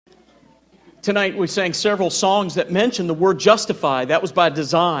Tonight we sang several songs that mentioned the word justify. That was by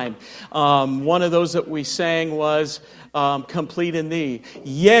design. One of those that we sang was Complete in Thee.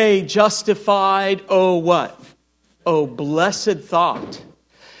 Yea, justified, oh what? Oh, blessed thought.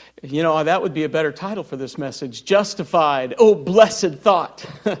 You know, that would be a better title for this message. Justified, oh, blessed thought.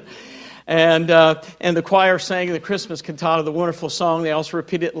 And the choir sang the Christmas cantata, the wonderful song. They also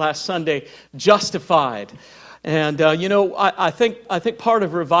repeated it last Sunday, Justified. And, I think part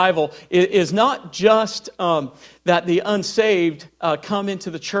of revival is not just that the unsaved come into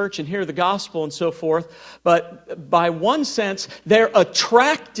the church and hear the gospel and so forth, but by one sense, they're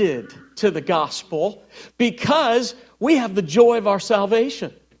attracted to the gospel because we have the joy of our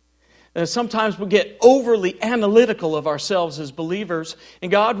salvation. Sometimes we get overly analytical of ourselves as believers,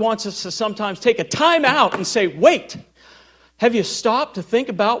 and God wants us to sometimes take a time out and say, wait, have you stopped to think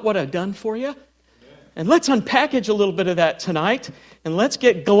about what I've done for you? And let's unpackage a little bit of that tonight, and let's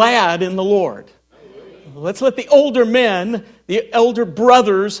get glad in the Lord. Let's let the older men, the elder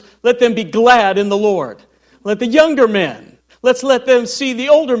brothers, let them be glad in the Lord. Let the younger men, let's let them see the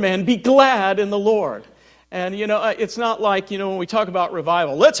older men be glad in the Lord. And, it's not like, when we talk about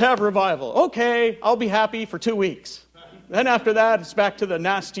revival, let's have revival. Okay, I'll be happy for 2 weeks. Then after that, it's back to the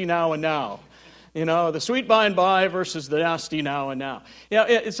nasty now and now. The sweet by and by versus the nasty now and now.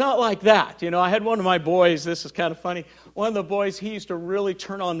 It's not like that. I had one of my boys, this is kind of funny, one of the boys, he used to really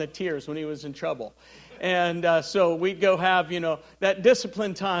turn on the tears when he was in trouble. And so we'd go have, that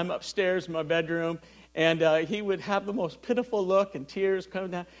discipline time upstairs in my bedroom, and he would have the most pitiful look and tears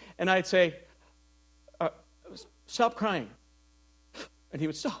coming down, and I'd say, stop crying. And he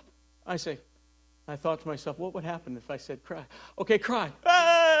would stop. I thought to myself, what would happen if I said cry? Okay, cry.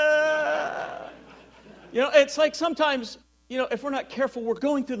 Ah! It's like sometimes, if we're not careful, we're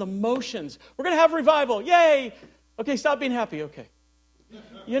going through the motions. We're going to have revival. Yay! Okay, stop being happy. Okay.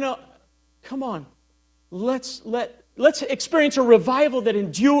 Come on. Let's experience a revival that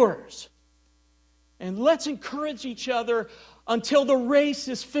endures. And let's encourage each other until the race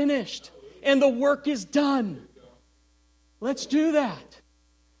is finished and the work is done. Let's do that.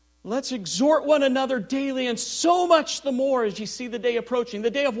 Let's exhort one another daily, and so much the more as you see the day approaching.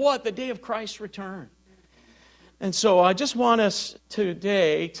 The day of what? The day of Christ's return. And so I just want us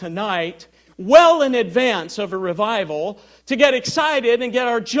tonight, well in advance of a revival, to get excited and get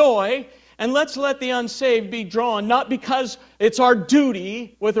our joy, and let's let the unsaved be drawn, not because it's our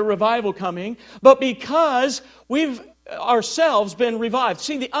duty with a revival coming, but because we've ourselves been revived.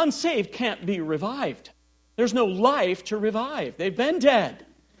 See, the unsaved can't be revived. There's no life to revive. They've been dead.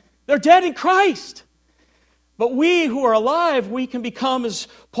 They're dead in Christ. But we who are alive, we can become, as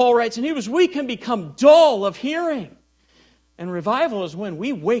Paul writes in Hebrews, we can become dull of hearing. And revival is when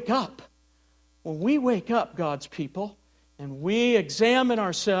we wake up. When we wake up, God's people, and we examine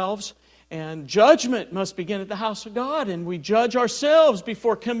ourselves, and judgment must begin at the house of God, and we judge ourselves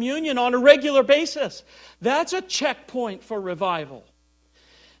before communion on a regular basis. That's a checkpoint for revival.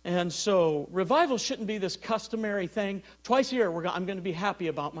 And so revival shouldn't be this customary thing. Twice a year, I'm going to be happy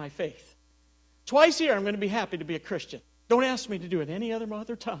about my faith. Twice a year, I'm going to be happy to be a Christian. Don't ask me to do it any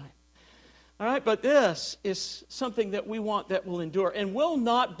other time. All right, but this is something that we want that will endure. And will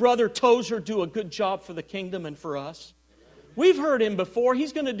not Brother Tozer do a good job for the kingdom and for us? We've heard him before.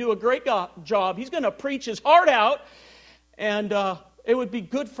 He's going to do a great job. He's going to preach his heart out. And it would be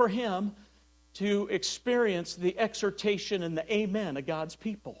good for him to experience the exhortation and the amen of God's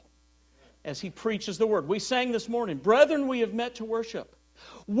people as he preaches the word. We sang this morning, brethren, we have met to worship.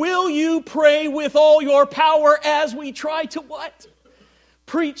 Will you pray with all your power as we try to what?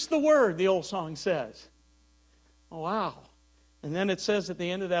 Preach the word, the old song says. Oh, wow. And then it says at the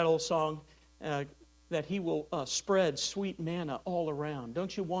end of that old song that he will spread sweet manna all around.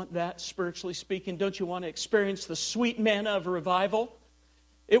 Don't you want that, spiritually speaking? Don't you want to experience the sweet manna of revival?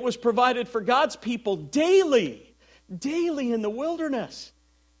 It was provided for God's people daily in the wilderness.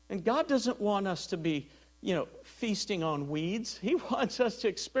 And God doesn't want us to be, feasting on weeds. He wants us to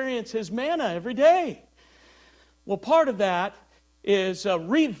experience His manna every day. Well, part of that is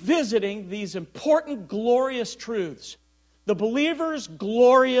revisiting these important, glorious truths. The believer's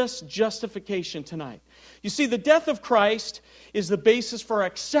glorious justification tonight. You see, the death of Christ is the basis for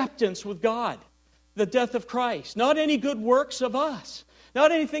acceptance with God. The death of Christ. Not any good works of us.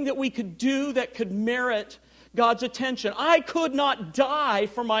 Not anything that we could do that could merit God's attention. I could not die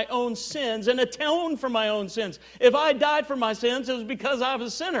for my own sins and atone for my own sins. If I died for my sins, it was because I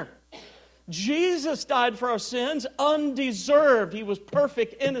was a sinner. Jesus died for our sins undeserved. He was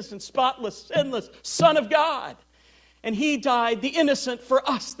perfect, innocent, spotless, sinless, Son of God. And He died, the innocent, for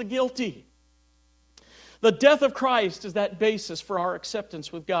us, the guilty. The death of Christ is that basis for our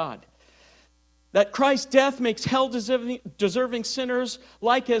acceptance with God. That Christ's death makes hell-deserving sinners,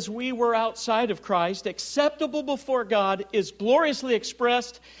 like as we were outside of Christ, acceptable before God, is gloriously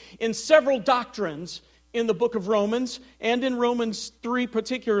expressed in several doctrines in the book of Romans, and in Romans 3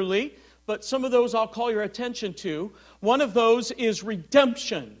 particularly, but some of those I'll call your attention to. One of those is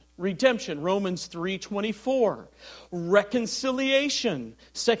redemption. Redemption, Romans 3:24. Reconciliation,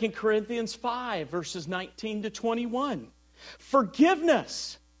 2 Corinthians 5, verses 19 to 21.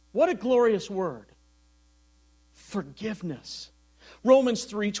 Forgiveness. What a glorious word. Forgiveness. Romans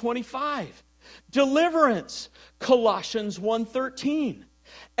 3:25. Deliverance. Colossians 1:13.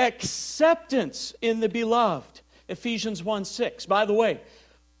 Acceptance in the beloved. Ephesians 1:6. By the way,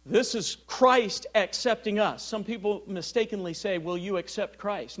 this is Christ accepting us. Some people mistakenly say, will you accept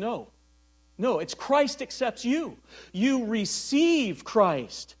Christ? No. No, it's Christ accepts you. You receive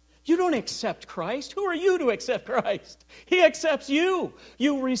Christ. You don't accept Christ. Who are you to accept Christ? He accepts you.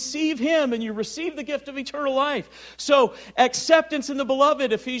 You receive Him and you receive the gift of eternal life. So, acceptance in the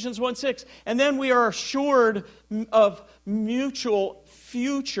beloved, Ephesians 1:6. And then we are assured of mutual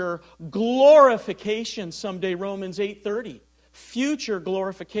future glorification someday, Romans 8:30. Future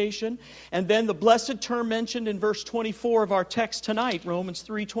glorification. And then the blessed term mentioned in verse 24 of our text tonight, Romans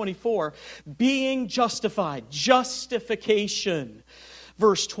 3:24, being justified. Justification.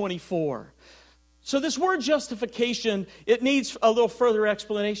 Verse 24. So this word justification, it needs a little further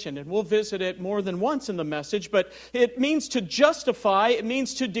explanation, and we'll visit it more than once in the message, but it means to justify, it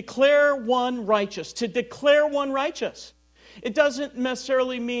means to declare one righteous, to declare one righteous. It doesn't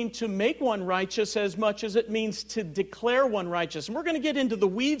necessarily mean to make one righteous as much as it means to declare one righteous. And we're going to get into the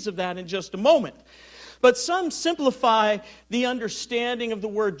weeds of that in just a moment. But some simplify the understanding of the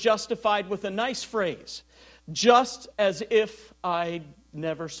word justified with a nice phrase. Just as if I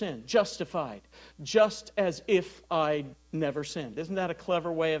never sinned. Justified. Just as if I never sinned. Isn't that a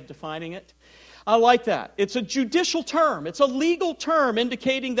clever way of defining it? I like that. It's a judicial term. It's a legal term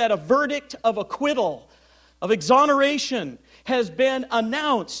indicating that a verdict of acquittal, of exoneration, has been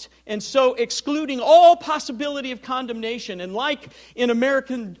announced, and so excluding all possibility of condemnation. And like in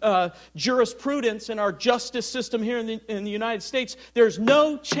American jurisprudence and our justice system here in the United States, there's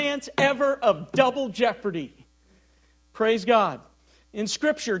no chance ever of double jeopardy. Praise God. In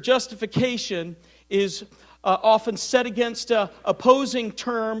Scripture, justification is often set against an opposing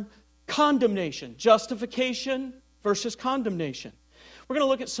term, condemnation. Justification versus condemnation. We're going to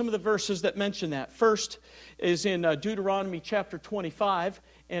look at some of the verses that mention that. First is in Deuteronomy chapter 25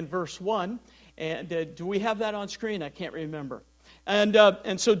 and verse 1. And do we have that on screen? I can't remember. And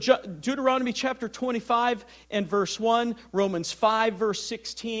so Deuteronomy chapter 25 and verse 1, Romans 5 verse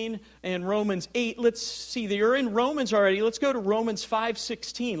 16, and Romans 8. Let's see, you're in Romans already. Let's go to Romans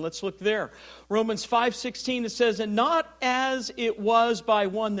 5:16. Let's look there. Romans 5:16, it says, and not as it was by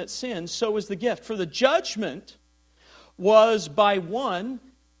one that sinned, so is the gift. For the judgment was by one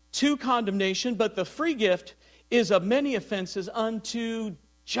to condemnation, but the free gift is of many offenses unto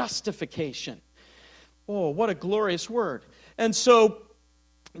justification. Oh, what a glorious word. And so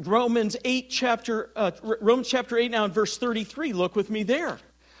Romans chapter 8 now in verse 33, look with me there.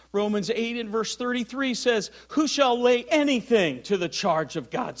 Romans 8 in verse 33 says, who shall lay anything to the charge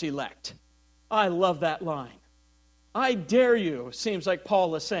of God's elect? I love that line. I dare you, seems like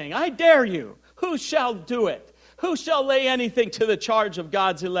Paul is saying. I dare you. Who shall do it? Who shall lay anything to the charge of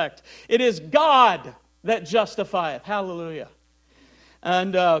God's elect? It is God that justifieth. Hallelujah.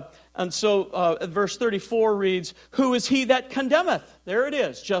 And so verse 34 reads, who is he that condemneth? There it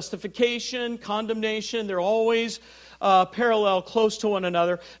is. Justification, condemnation, they're always parallel, close to one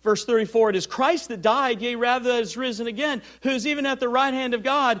another. Verse 34, it is Christ that died, yea, rather that is risen again, who is even at the right hand of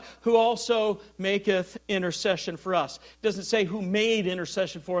God, who also maketh intercession for us. It doesn't say who made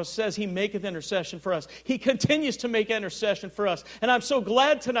intercession for us. It says he maketh intercession for us. He continues to make intercession for us. And I'm so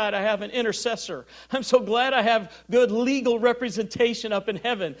glad tonight I have an intercessor. I'm so glad I have good legal representation up in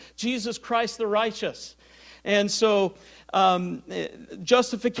heaven. Jesus Christ the righteous. And so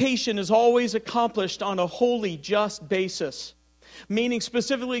justification is always accomplished on a holy, just basis, meaning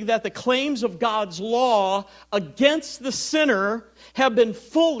specifically that the claims of God's law against the sinner have been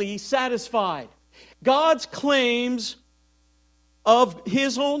fully satisfied. God's claims of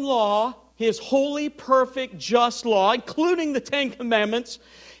His own law, His holy, perfect, just law, including the Ten Commandments,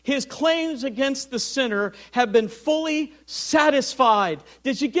 His claims against the sinner have been fully satisfied.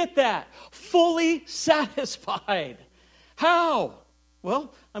 Did you get that? Fully satisfied. How?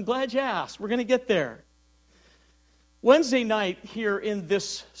 Well, I'm glad you asked. We're going to get there. Wednesday night here in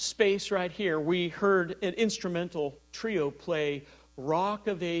this space right here, we heard an instrumental trio play, Rock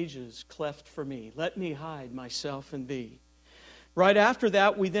of Ages, cleft for me. Let me hide myself in thee. Right after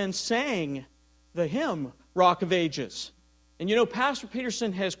that, we then sang the hymn Rock of Ages. And you know, Pastor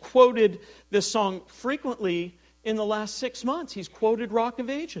Peterson has quoted this song frequently in the last 6 months. He's quoted Rock of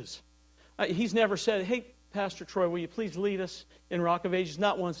Ages. He's never said, hey, Pastor Troy, will you please lead us in Rock of Ages?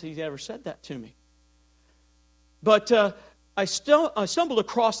 Not once he's ever said that to me. But I stumbled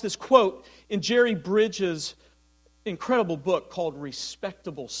across this quote in Jerry Bridges' incredible book called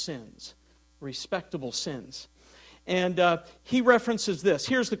Respectable Sins. Respectable Sins. And he references this.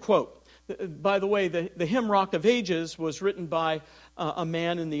 Here's the quote. By the way, the hymn Rock of Ages was written by a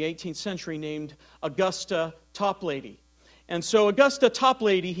man in the 18th century named Augusta Toplady. And so Augusta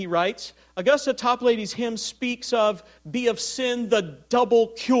Toplady, he writes, Augusta Toplady's hymn speaks of, be of sin the double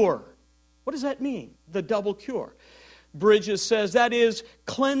cure. What does that mean, the double cure? Bridges says that is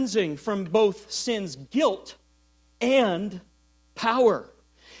cleansing from both sin's guilt and power.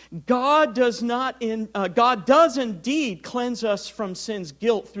 God does indeed cleanse us from sin's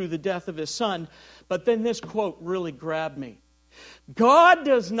guilt through the death of His Son. But then this quote really grabbed me. God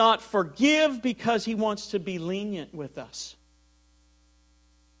does not forgive because He wants to be lenient with us.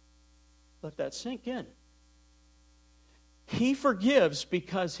 Let that sink in. He forgives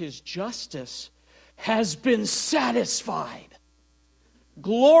because His justice has been satisfied.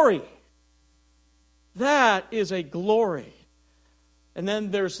 Glory. That is a glory. And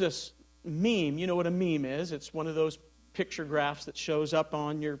then there's this meme. You know what a meme is. It's one of those picture graphs that shows up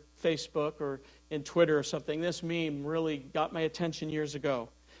on your Facebook or in Twitter or something. This meme really got my attention years ago.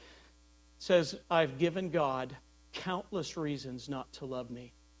 It says, I've given God countless reasons not to love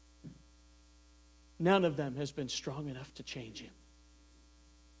me. None of them has been strong enough to change Him.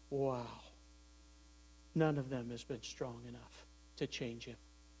 Wow. None of them has been strong enough to change Him.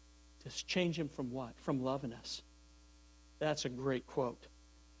 To change Him from what? From loving us. That's a great quote.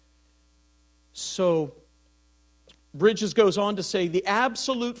 So, Bridges goes on to say, the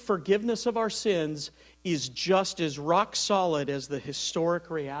absolute forgiveness of our sins is just as rock solid as the historic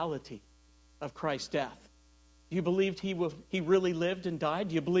reality of Christ's death. Do you believe He really lived and died?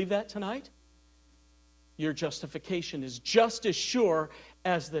 Do you believe that tonight? Your justification is just as sure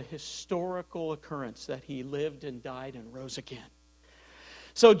as the historical occurrence that He lived and died and rose again.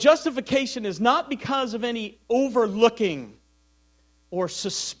 So justification is not because of any overlooking or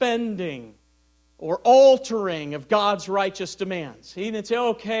suspending or altering of God's righteous demands. He didn't say,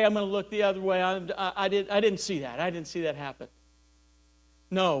 okay, I'm going to look the other way. I didn't see that. I didn't see that happen.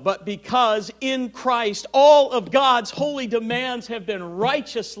 No, but because in Christ all of God's holy demands have been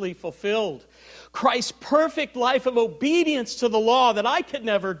righteously fulfilled. Christ's perfect life of obedience to the law that I could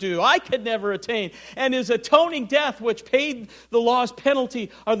never do, I could never attain, and His atoning death, which paid the law's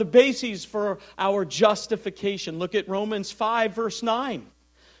penalty, are the bases for our justification. Look at Romans 5, verse 9.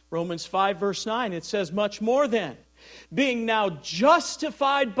 Romans 5, verse 9, it says, much more then, being now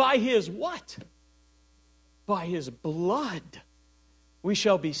justified by His what? By His blood, we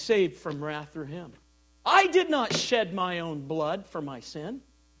shall be saved from wrath through Him. I did not shed my own blood for my sin.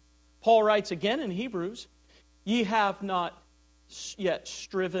 Paul writes again in Hebrews, ye have not yet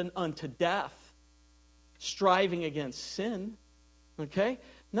striven unto death, striving against sin. Okay?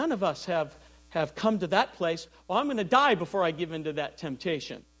 None of us have come to that place. Well, I'm going to die before I give in to that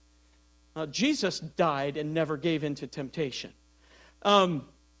temptation. Jesus died and never gave in to temptation.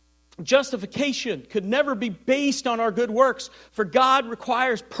 Justification could never be based on our good works, for God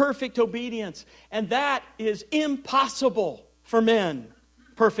requires perfect obedience, and that is impossible for men.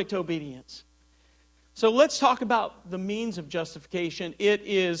 Perfect obedience. So let's talk about the means of justification. It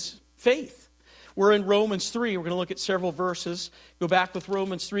is faith. We're in Romans 3. We're going to look at several verses. Go back with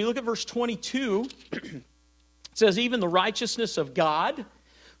Romans 3. Look at verse 22. It says, even the righteousness of God,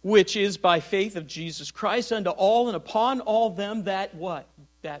 which is by faith of Jesus Christ, unto all and upon all them that what?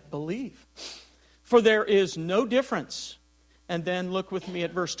 That believe. For there is no difference. And then look with me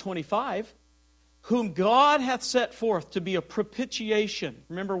at verse 25. Whom God hath set forth to be a propitiation.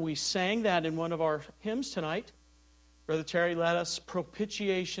 Remember, we sang that in one of our hymns tonight. Brother Terry led us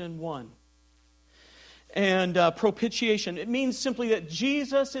Propitiation 1. And propitiation, it means simply that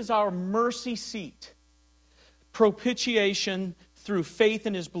Jesus is our mercy seat. Propitiation through faith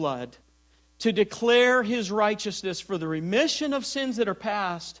in His blood to declare His righteousness for the remission of sins that are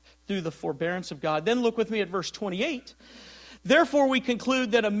past through the forbearance of God. Then look with me at verse 28. Therefore we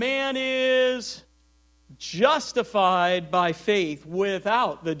conclude that a man is justified by faith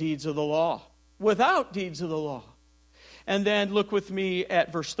without the deeds of the law. Without deeds of the law. And then look with me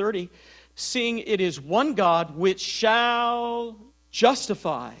at verse 30. Seeing it is one God which shall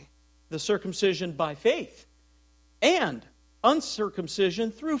justify the circumcision by faith and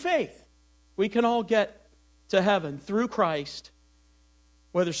uncircumcision through faith. We can all get to heaven through Christ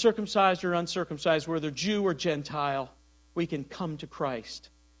whether circumcised or uncircumcised, whether Jew or Gentile, we can come to Christ.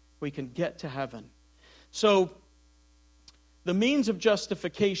 We can get to heaven. So, the means of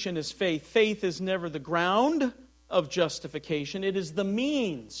justification is faith. Faith is never the ground of justification. It is the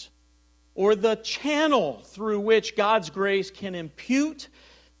means or the channel through which God's grace can impute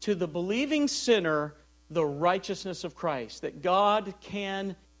to the believing sinner the righteousness of Christ. That God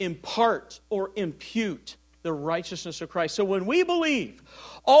can impart or impute the righteousness of Christ. So when we believe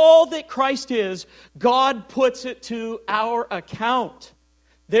all that Christ is, God puts it to our account.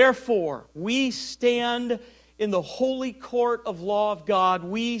 Therefore, we stand in the holy court of law of God.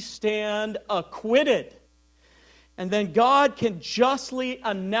 We stand acquitted. And then God can justly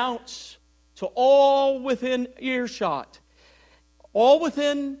announce to all within earshot, all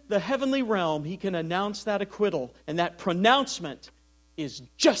within the heavenly realm, He can announce that acquittal. And that pronouncement is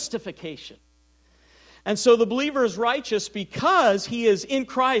justification. And so the believer is righteous because he is in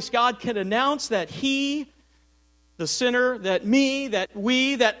Christ. God can announce that he, the sinner, that me, that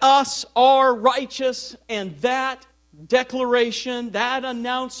we, that us are righteous. And that declaration, that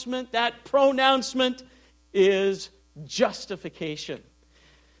announcement, that pronouncement is justification.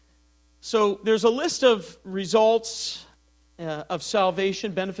 So there's a list of results of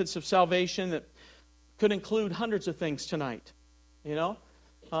salvation, benefits of salvation that could include hundreds of things tonight. You know?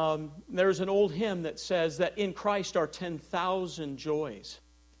 There's an old hymn that says that in Christ are 10,000 joys.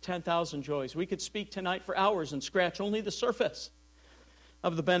 10,000 joys. We could speak tonight for hours and scratch only the surface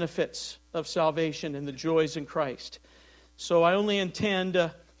of the benefits of salvation and the joys in Christ. So I only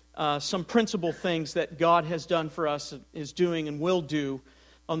intend some principal things that God has done for us, is doing and will do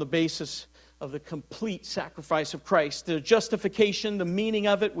on the basis of the complete sacrifice of Christ. The justification, the meaning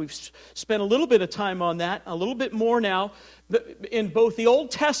of it, we've spent a little bit of time on that, a little bit more now. In both the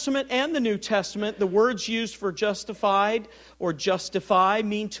Old Testament and the New Testament, the words used for justified or justify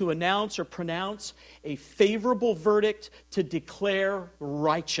mean to announce or pronounce a favorable verdict, to declare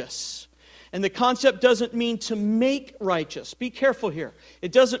righteous. And the concept doesn't mean to make righteous. Be careful here.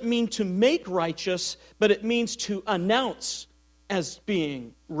 It doesn't mean to make righteous, but it means to announce as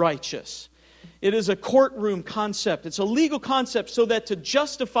being righteous. It is a courtroom concept. It's a legal concept, so that to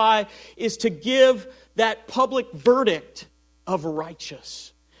justify is to give that public verdict of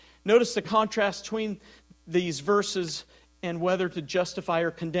righteous. Notice the contrast between these verses and whether to justify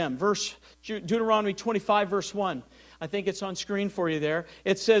or condemn. Deuteronomy 25, verse 1. I think it's on screen for you there.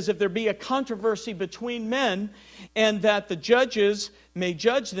 It says, if there be a controversy between men, and that the judges may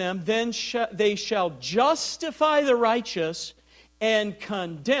judge them, then they shall justify the righteous and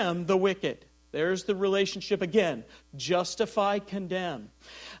condemn the wicked. There's the relationship again. Justify, condemn.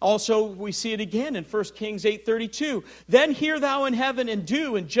 Also, we see it again in 1 Kings 8:32. Then hear thou in heaven, and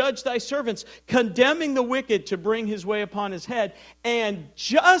do, and judge thy servants, condemning the wicked to bring his way upon his head, and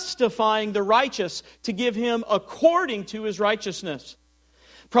justifying the righteous to give him according to his righteousness.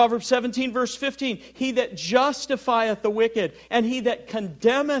 Proverbs 17, verse 15. He that justifieth the wicked, and he that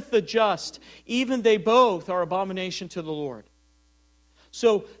condemneth the just, even they both are abomination to the Lord.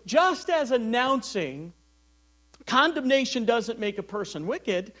 So, just as announcing condemnation doesn't make a person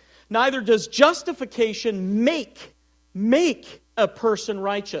wicked, neither does justification make a person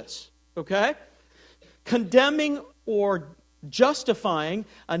righteous. Okay? Condemning or justifying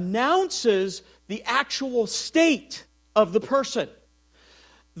announces the actual state of the person.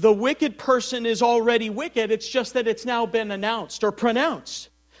 The wicked person is already wicked, it's just that it's now been announced or pronounced.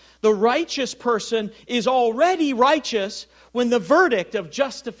 The righteous person is already righteous when the verdict of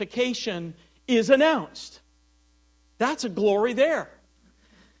justification is announced. That's a glory there.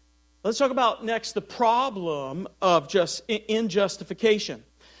 Let's talk about next the problem of justification.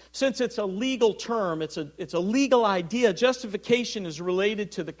 Since it's a legal term, it's a legal idea, justification is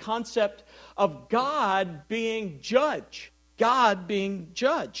related to the concept of God being judge. God being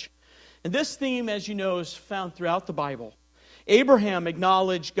judge. And this theme, as you know, is found throughout the Bible. Abraham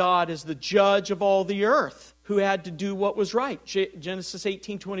acknowledged God as the judge of all the earth, who had to do what was right. Genesis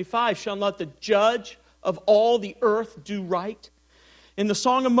 18:25, shall not the judge of all the earth do right? In the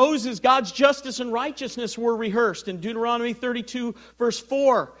Song of Moses, God's justice and righteousness were rehearsed. In Deuteronomy 32, verse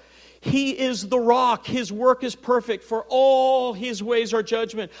 4, He is the rock, His work is perfect, for all His ways are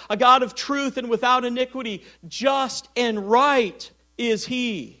judgment. A God of truth and without iniquity, just and right is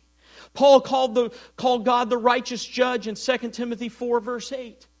He. Paul called God the righteous judge in 2 Timothy 4, verse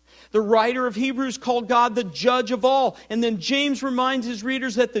 8. The writer of Hebrews called God the judge of all. And then James reminds his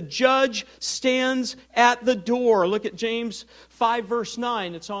readers that the judge stands at the door. Look at James 5, verse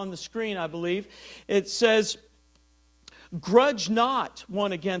 9. It's on the screen, I believe. It says, grudge not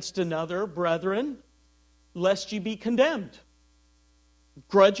one against another, brethren, lest ye be condemned.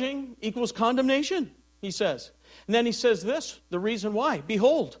 Grudging equals condemnation, he says. And then he says this, the reason why.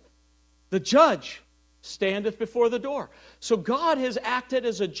 Behold, the judge standeth before the door. So God has acted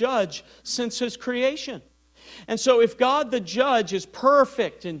as a judge since His creation. And so if God the judge is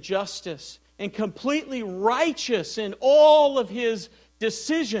perfect in justice and completely righteous in all of His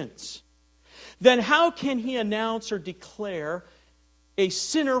decisions, then how can He announce or declare a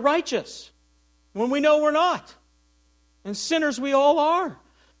sinner righteous when we know we're not? And sinners we all are.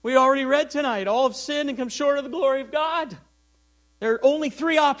 We already read tonight, all have sinned and come short of the glory of God. There are only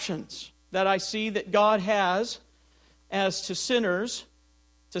three options that I see that God has as to sinners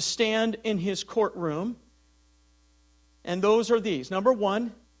to stand in His courtroom. And those are these. Number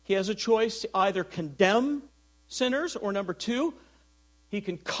one, He has a choice to either condemn sinners, or number two, He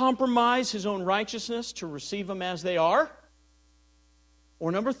can compromise His own righteousness to receive them as they are.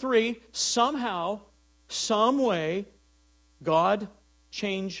 Or number three, somehow, some way, God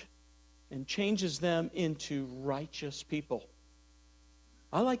changes them into righteous people.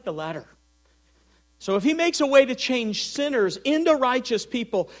 I like the latter. So if He makes a way to change sinners into righteous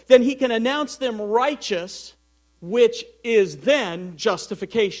people, then He can announce them righteous, which is then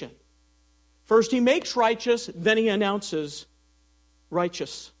justification. First He makes righteous, then He announces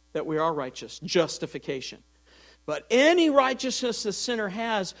righteous, that we are righteous, justification. But any righteousness the sinner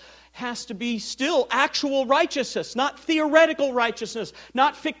has to be still actual righteousness, not theoretical righteousness,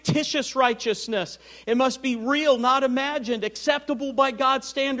 not fictitious righteousness. It must be real, not imagined, acceptable by God's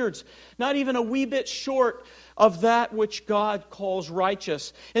standards, not even a wee bit short of that which God calls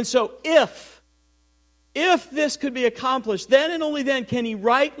righteous. And so if this could be accomplished, then and only then can He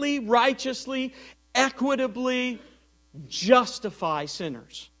rightly, righteously, equitably justify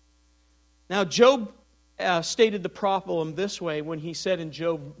sinners. Now, Job stated the problem this way when he said in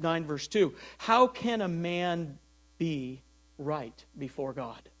Job 9 verse 2, how can a man be right before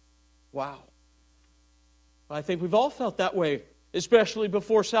God? Wow. I think we've all felt that way, especially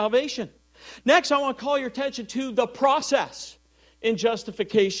before salvation. Next, I want to call your attention to the process in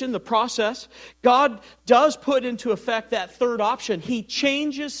justification, the process. God does put into effect that third option. He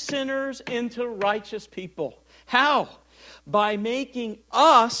changes sinners into righteous people. How? By making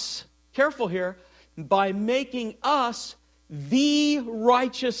us, careful here, by making us the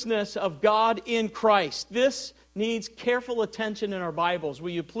righteousness of God in Christ. This needs careful attention in our Bibles.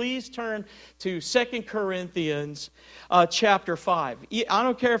 Will you please turn to 2 Corinthians chapter 5. I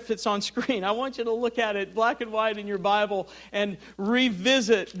don't care if it's on screen. I want you to look at it black and white in your Bible and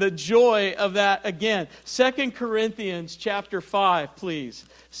revisit the joy of that again. 2 Corinthians chapter 5, please.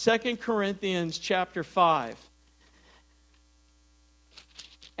 2 Corinthians chapter 5.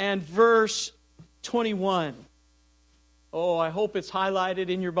 And verse 21. Oh, I hope it's highlighted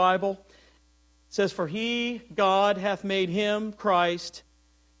in your Bible. It says, for He, God, hath made Him, Christ,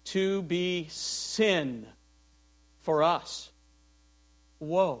 to be sin for us.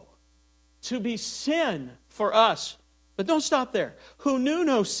 Whoa. To be sin for us. But don't stop there. Who knew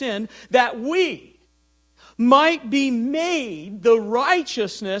no sin, that we might be made the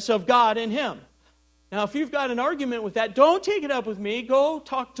righteousness of God in Him. Now, if you've got an argument with that, don't take it up with me. Go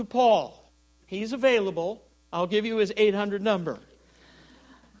talk to Paul. He's available. I'll give you his 800 number.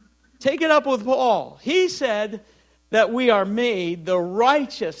 Take it up with Paul. He said that we are made the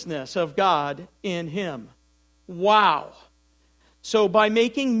righteousness of God in Him. Wow. So by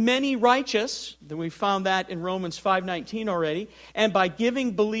making many righteous, then we found that in Romans 5:19 already, and by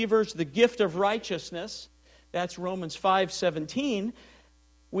giving believers the gift of righteousness, that's Romans 5:17,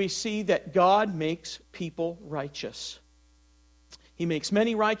 we see that God makes people righteous. He makes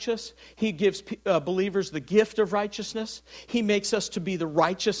many righteous. He gives believers the gift of righteousness. He makes us to be the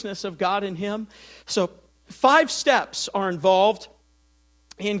righteousness of God in Him. So 5 steps are involved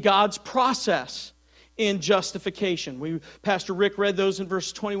in God's process in justification. Pastor Rick read those in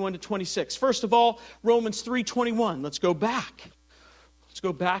verses 21 to 26. First of all, Romans 3:21. Let's go back. Let's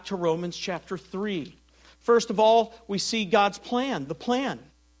go back to Romans chapter 3. First of all, we see God's plan, the plan.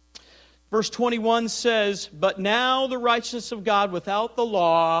 Verse 21 says, but now the righteousness of God without the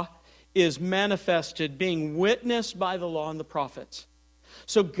law is manifested, being witnessed by the law and the prophets.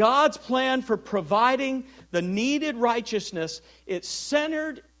 So God's plan for providing the needed righteousness, it's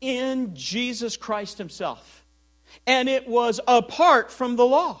centered in Jesus Christ Himself. And it was apart from the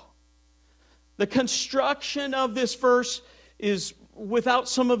law. The construction of this verse is without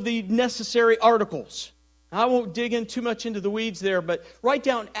some of the necessary articles. I won't dig in too much into the weeds there, but write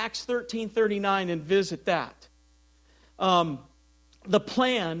down Acts 13:39 and visit that. The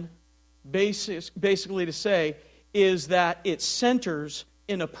plan, basically to say, is that it centers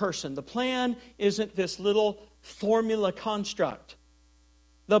in a person. The plan isn't this little formula construct.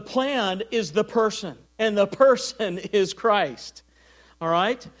 The plan is the person, and the person is Christ. All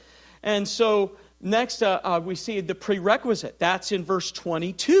right? And so next we see the prerequisite. That's in verse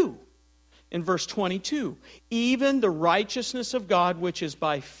 22. In verse 22, even the righteousness of God, which is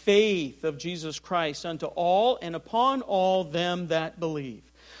by faith of Jesus Christ, unto all and upon all them that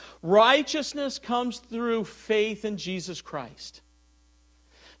believe. Righteousness comes through faith in Jesus Christ.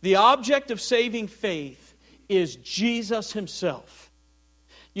 The object of saving faith is Jesus Himself.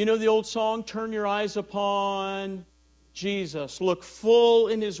 You know the old song, turn your eyes upon Jesus, look full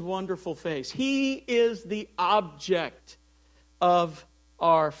in His wonderful face. He is the object of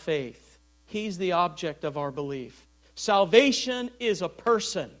our faith. He's the object of our belief. Salvation is a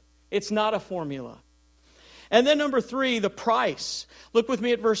person. It's not a formula. And then number 3, the price. Look with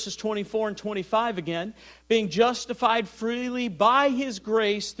me at verses 24 and 25 again. Being justified freely by His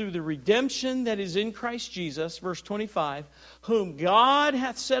grace through the redemption that is in Christ Jesus, verse 25, whom God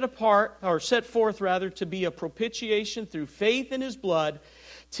hath set forth to be a propitiation through faith in His blood,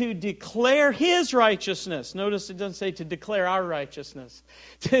 to declare His righteousness. Notice it doesn't say to declare our righteousness.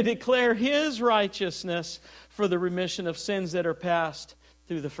 To declare His righteousness for the remission of sins that are past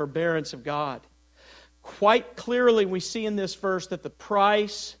through the forbearance of God. Quite clearly we see in this verse that the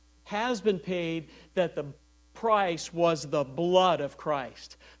price has been paid, that the price was the blood of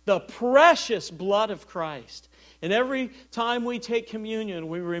Christ. The precious blood of Christ. And every time we take communion,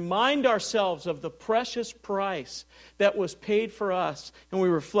 we remind ourselves of the precious price that was paid for us, and we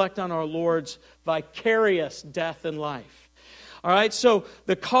reflect on our Lord's vicarious death and life. All right, so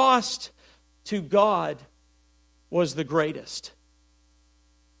the cost to God was the greatest.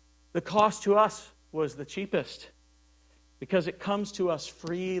 The cost to us was the cheapest, because it comes to us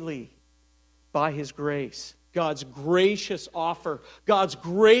freely by His grace. God's gracious offer, God's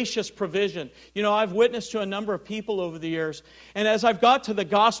gracious provision. You know, I've witnessed to a number of people over the years, and as I've got to the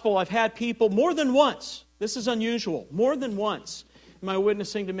gospel, I've had people more than once, this is unusual, more than once in my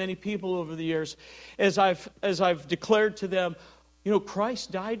witnessing to many people over the years, as I've declared to them, you know,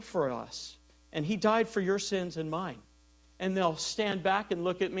 Christ died for us, and He died for your sins and mine. And they'll stand back and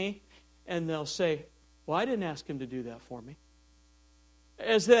look at me, and they'll say, well, I didn't ask Him to do that for me.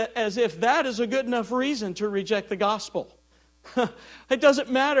 As if that is a good enough reason to reject the gospel. It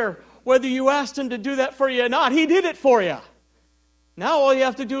doesn't matter whether you asked Him to do that for you or not. He did it for you. Now all you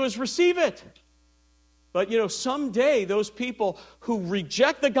have to do is receive it. But, you know, someday those people who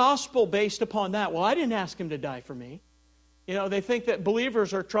reject the gospel based upon that, well, I didn't ask Him to die for me. You know, they think that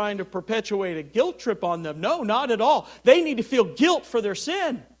believers are trying to perpetuate a guilt trip on them. No, not at all. They need to feel guilt for their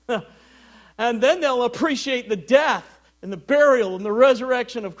sin. And then they'll appreciate the death and the burial and the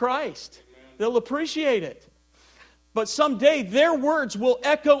resurrection of Christ. They'll appreciate it. But someday their words will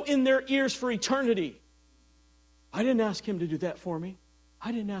echo in their ears for eternity. I didn't ask Him to do that for me.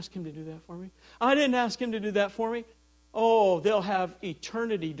 I didn't ask Him to do that for me. I didn't ask Him to do that for me. Oh, they'll have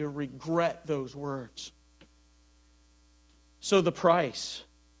eternity to regret those words. So the price.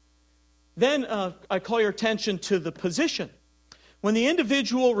 Then I call your attention to the position. When the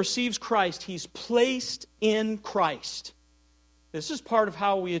individual receives Christ, he's placed in Christ. This is part of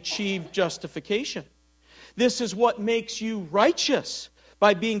how we achieve justification. This is what makes you righteous.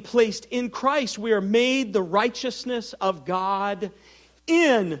 By being placed in Christ, we are made the righteousness of God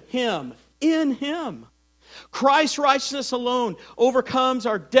in Him. In Him. Christ's righteousness alone overcomes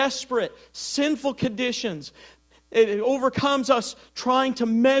our desperate, sinful conditions. It overcomes us trying to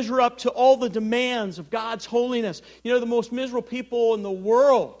measure up to all the demands of God's holiness. You know, the most miserable people in the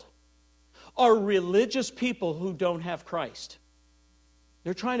world are religious people who don't have Christ.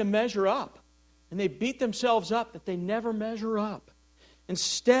 They're trying to measure up. And they beat themselves up that they never measure up.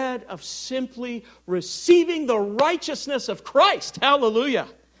 Instead of simply receiving the righteousness of Christ. Hallelujah.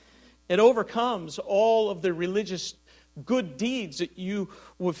 It overcomes all of the religious good deeds that you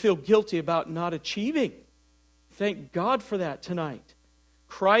would feel guilty about not achieving. Thank God for that tonight.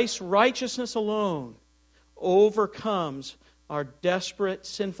 Christ's righteousness alone overcomes our desperate,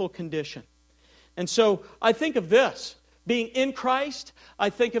 sinful condition. And so I think of this. Being in Christ, I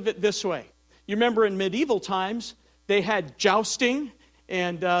think of it this way. You remember in medieval times, they had jousting,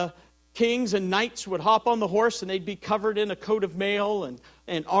 and kings and knights would hop on the horse, and they'd be covered in a coat of mail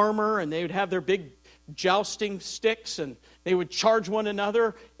and armor, and they would have their big jousting sticks, and they would charge one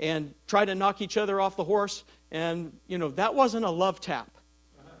another and try to knock each other off the horse. And, you know, that wasn't a love tap.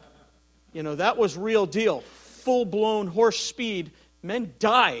 You know, that was real deal. Full-blown horse speed. Men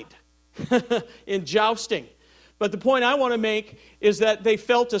died in jousting. But the point I want to make is that they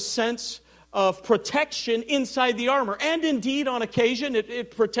felt a sense of protection inside the armor. And indeed, on occasion,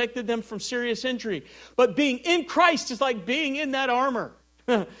 it protected them from serious injury. But being in Christ is like being in that armor.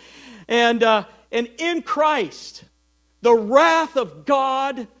 And in Christ, the wrath of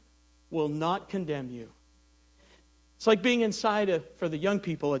God will not condemn you. It's like being inside, for the young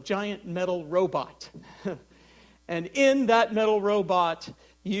people, a giant metal robot. And in that metal robot,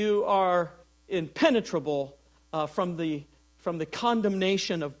 you are impenetrable from the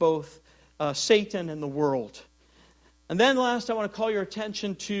condemnation of both Satan and the world. And then last, I want to call your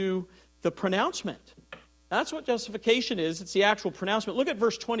attention to the pronouncement. That's what justification is. It's the actual pronouncement. Look at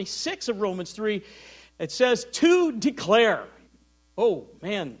verse 26 of Romans 3. It says, to declare. Oh,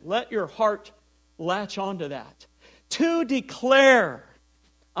 man, let your heart latch onto that. To declare,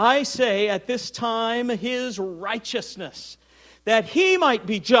 I say, at this time, his righteousness, that he might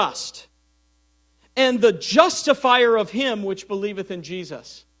be just, and the justifier of him which believeth in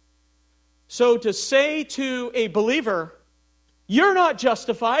Jesus. So to say to a believer, you're not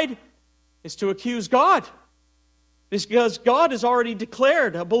justified, is to accuse God. Because God has already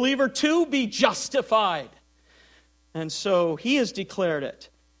declared a believer to be justified. And so he has declared it.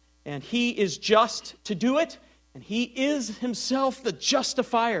 And he is just to do it. And he is himself the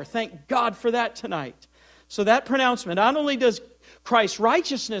justifier. Thank God for that tonight. So that pronouncement, not only does Christ's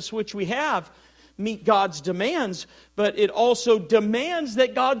righteousness, which we have, meet God's demands, but it also demands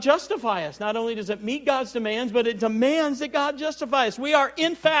that God justify us. Not only does it meet God's demands, but it demands that God justify us. We are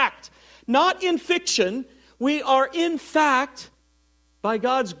in fact, not in fiction, we are in fact, by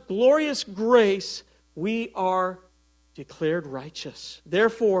God's glorious grace, we are declared righteous.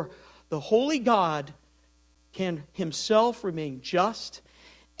 Therefore, the holy God can himself remain just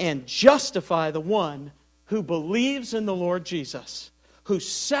and justify the one who believes in the Lord Jesus, who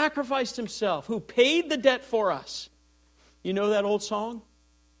sacrificed himself, who paid the debt for us. You know that old song?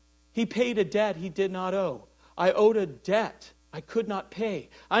 He paid a debt he did not owe. I owed a debt I could not pay.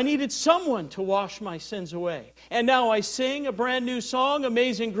 I needed someone to wash my sins away. And now I sing a brand new song,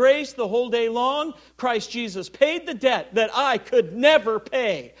 Amazing Grace, the whole day long. Christ Jesus paid the debt that I could never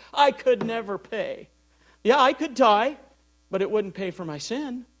pay. I could never pay. Yeah, I could die, but it wouldn't pay for my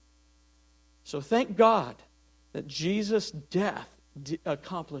sin. So thank God that Jesus' death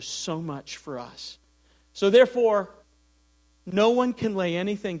accomplished so much for us. So therefore, no one can lay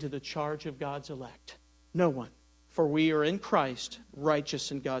anything to the charge of God's elect. No one. For we are in Christ,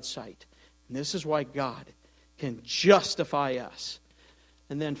 righteous in God's sight. And this is why God can justify us.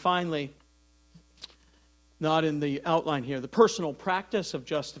 And then finally, not in the outline here, the personal practice of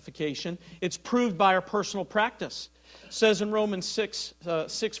justification. It's proved by our personal practice. It says in Romans 6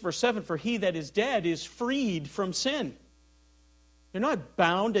 verse 7, for he that is dead is freed from sin. You're not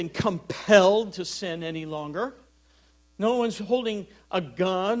bound and compelled to sin any longer. No one's holding a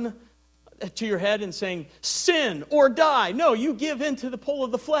gun to your head and saying, sin or die. No, you give in to the pull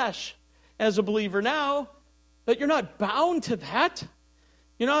of the flesh as a believer now, but you're not bound to that.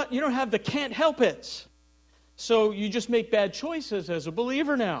 You don't have the can't help it. So you just make bad choices as a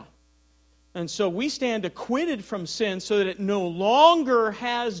believer now. And so we stand acquitted from sin so that it no longer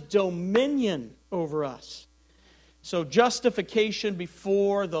has dominion over us. So justification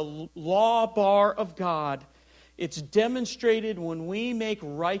before the law bar of God, it's demonstrated when we make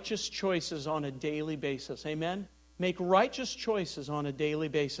righteous choices on a daily basis. Amen? Make righteous choices on a daily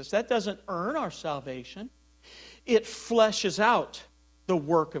basis. That doesn't earn our salvation. It fleshes out the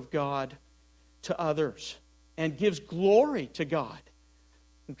work of God to others and gives glory to God.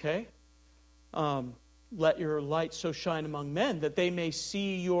 Okay? Let your light so shine among men that they may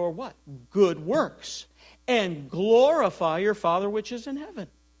see your what? Good works. And glorify your Father which is in heaven.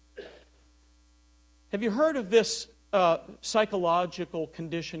 Have you heard of this psychological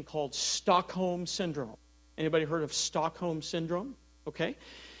condition called Stockholm Syndrome? Anybody heard of Stockholm Syndrome? Okay.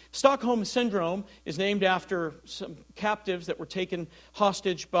 Stockholm Syndrome is named after some captives that were taken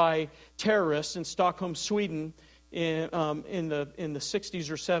hostage by terrorists in Stockholm, Sweden, in the 60s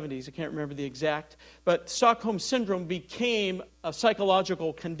or 70s. I can't remember the exact. But Stockholm Syndrome became a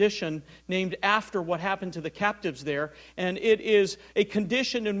psychological condition named after what happened to the captives there. And it is a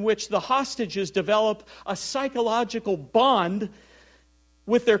condition in which the hostages develop a psychological bond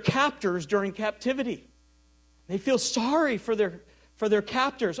with their captors during captivity. They feel sorry for their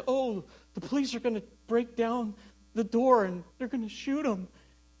captors. Oh, the police are going to break down the door and they're going to shoot them.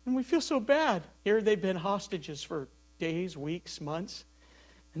 And we feel so bad. Here they've been hostages for days, weeks, months.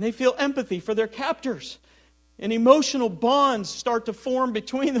 And they feel empathy for their captors. And emotional bonds start to form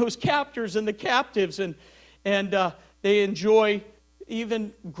between those captors and the captives. And they enjoy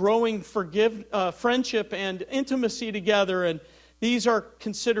even growing friendship and intimacy together. And these are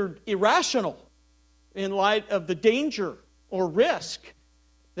considered irrational in light of the danger or risk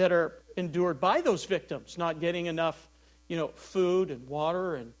that are endured by those victims, not getting enough food and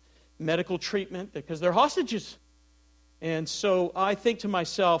water and medical treatment because they're hostages. And so I think to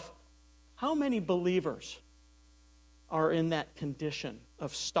myself, how many believers are in that condition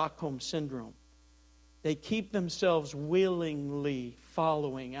of Stockholm Syndrome? They keep themselves willingly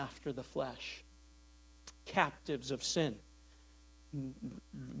following after the flesh, captives of sin,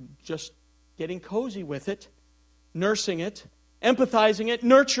 just getting cozy with it, nursing it, empathizing it,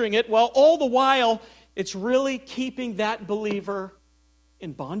 nurturing it, while all the while it's really keeping that believer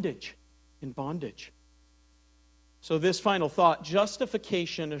in bondage. So this final thought,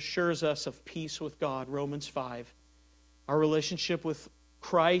 justification assures us of peace with God, Romans 5. Our relationship with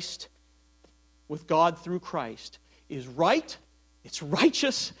Christ, with God through Christ, is right, it's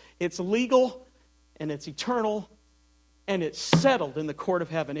righteous, it's legal, and it's eternal, and it's settled in the court of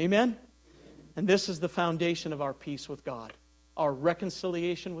heaven. Amen? And this is the foundation of our peace with God. Our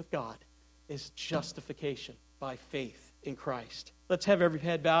reconciliation with God is justification by faith in Christ. Let's have every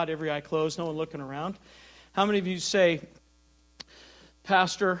head bowed, every eye closed, no one looking around. How many of you say,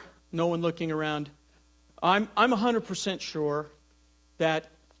 Pastor, no one looking around, I'm 100% sure that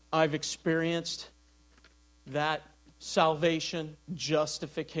I've experienced that salvation,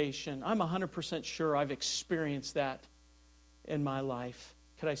 justification. I'm 100% sure I've experienced that in my life.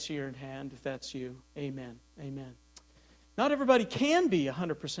 Could I see your hand if that's you? Amen. Amen. Not everybody can be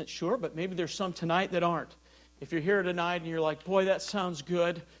 100% sure, but maybe there's some tonight that aren't. If you're here tonight and you're like, boy, that sounds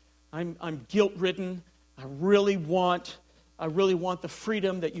good. I'm guilt-ridden. I really want the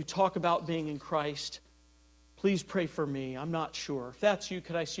freedom that you talk about being in Christ. Please pray for me. I'm not sure. If that's you,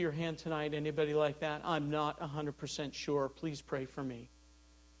 could I see your hand tonight? Anybody like that? I'm not 100% sure. Please pray for me.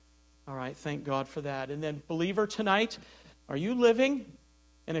 All right, thank God for that. And then, believer, tonight, are you living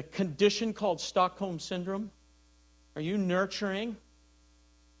in a condition called Stockholm Syndrome? Are you nurturing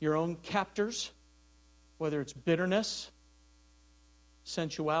your own captors, whether it's bitterness,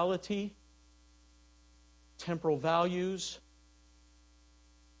 sensuality, temporal values,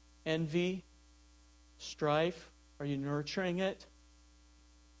 envy, strife? Are you nurturing it?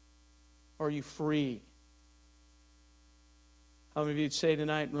 Or are you free? How many of you would say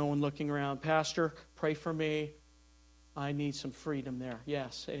tonight, no one looking around, Pastor, pray for me. I need some freedom there.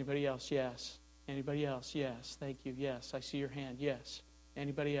 Yes. Anybody else? Yes. Anybody else? Yes. Thank you. Yes. I see your hand. Yes.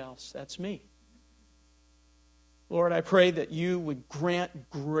 Anybody else? That's me. Lord, I pray that you would grant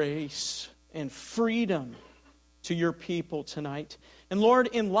grace and freedom to your people tonight. And Lord,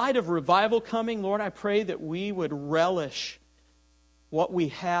 in light of revival coming, Lord, I pray that we would relish what we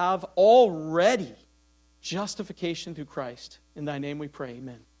have already, justification through Christ. In thy name we pray,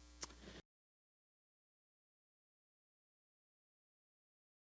 amen.